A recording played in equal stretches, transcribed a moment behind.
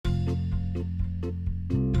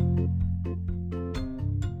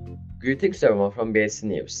Greetings everyone from BSC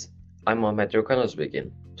News. I'm Mohamed Gökhan Özbegin.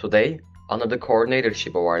 Today, under the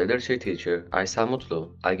coordinatorship of our literature teacher, Aysel Mutlu,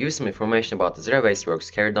 I'll give you some information about the zero waste works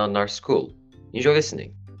carried out in our school. Enjoy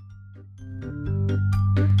listening.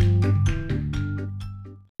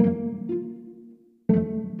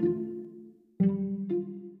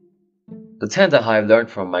 The talent I have learned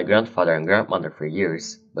from my grandfather and grandmother for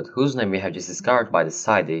years, but whose name we have just discovered by the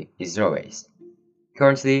society, is zero waste.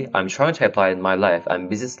 Currently, I'm trying to apply it in my life and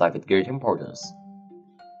business life with great importance.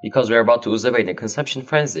 Because we are about to ooze away in a consumption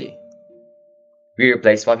frenzy. We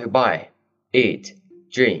replace what we buy, eat,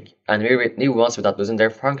 drink, and we with new ones without losing their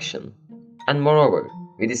function. And moreover,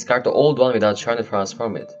 we discard the old one without trying to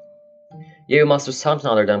transform it. Yeah, we must do something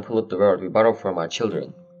other than pollute the world we borrow from our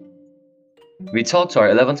children. We talked to our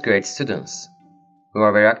 11th grade students, who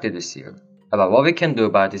are very active this year, about what we can do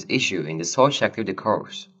about this issue in the social activity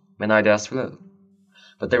course. Many ideas flew.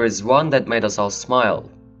 But there is one that made us all smile.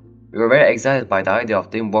 We were very excited by the idea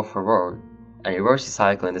of doing both for world and reverse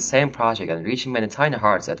recycling in the same project and reaching many tiny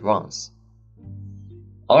hearts at once.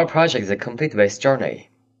 Our project is a complete waste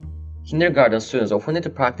journey. Kindergarten students often need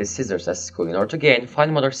to practice scissors at school in order to gain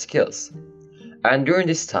fine motor skills. And during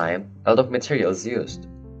this time, a lot of material is used,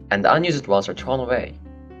 and the unused ones are thrown away.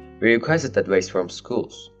 We requested that waste from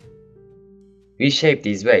schools. We shaped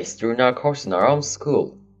these wastes during our course in our own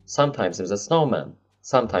school. Sometimes it was a snowman,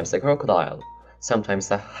 sometimes a crocodile, sometimes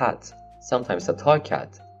a hat, sometimes a toy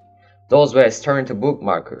cat. Those wastes turned into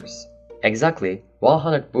bookmarkers. Exactly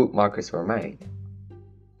 100 bookmarkers were made.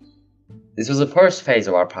 This was the first phase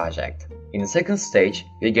of our project. In the second stage,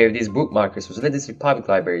 we gave these bookmarkers to the District Public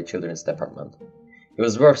Library Children's Department. It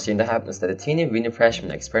was worth seeing the happiness that the teeny weeny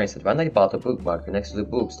freshmen experienced when they bought a bookmarker next to the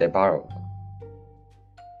books they borrowed.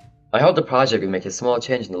 I hope the project will make a small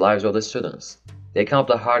change in the lives of the students. They come up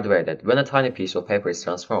the hard way that when a tiny piece of paper is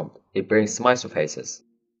transformed, it brings smiles to faces.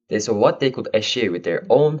 They saw what they could achieve with their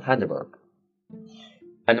own handiwork.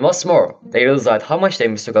 And what's more, they realized how much they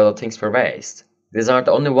mistook other things for waste. These aren't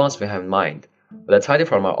the only ones we have in mind. With a tidy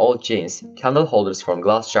from our old jeans, candle holders from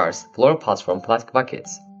glass jars, flower pots from plastic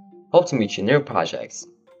buckets. Hope to meet you in new projects.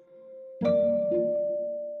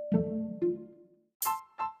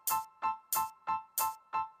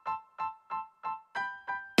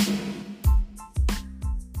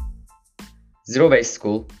 Zero Waste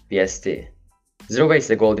School, BSD. Zero waste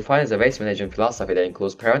is a goal defined as a waste management philosophy that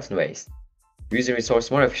includes preventing waste, using resources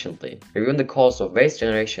more efficiently, reviewing the cost of waste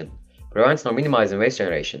generation, preventing or minimizing waste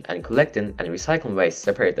generation, and collecting and recycling waste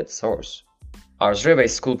separated at the source. Our Zero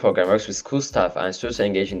Waste School program works with school staff and students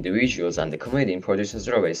engaging individuals and the community in producing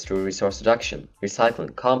zero waste through resource reduction,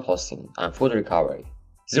 recycling, composting, and food recovery.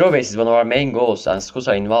 Zero waste is one of our main goals and schools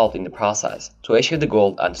are involved in the process to achieve the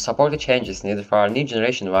goal and to support the changes needed for our new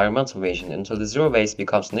generation environmental vision until the zero waste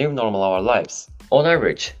becomes the new normal of our lives. On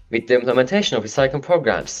average, with the implementation of recycling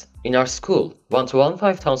programs, in our school, 1 to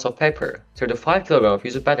 1.5 tons of paper, 35 kg of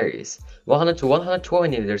used batteries, 100 to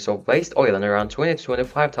 120 liters of waste oil and around 20 to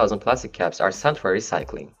 25,000 plastic caps are sent for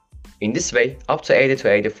recycling. In this way, up to 80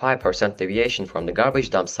 to 85% deviation from the garbage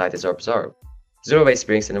dump site is observed. Zero waste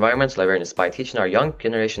brings environmental awareness by teaching our young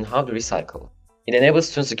generation how to recycle. It enables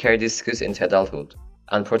students to carry these skills into adulthood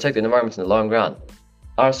and protect the environment in the long run.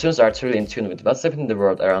 Our students are truly in tune with what's happening in the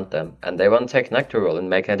world around them and they want to take an active role in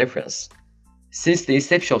making a difference. Since the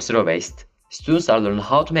inception of zero waste, students are learning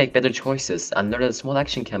how to make better choices and learn that small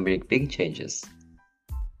action can bring big changes.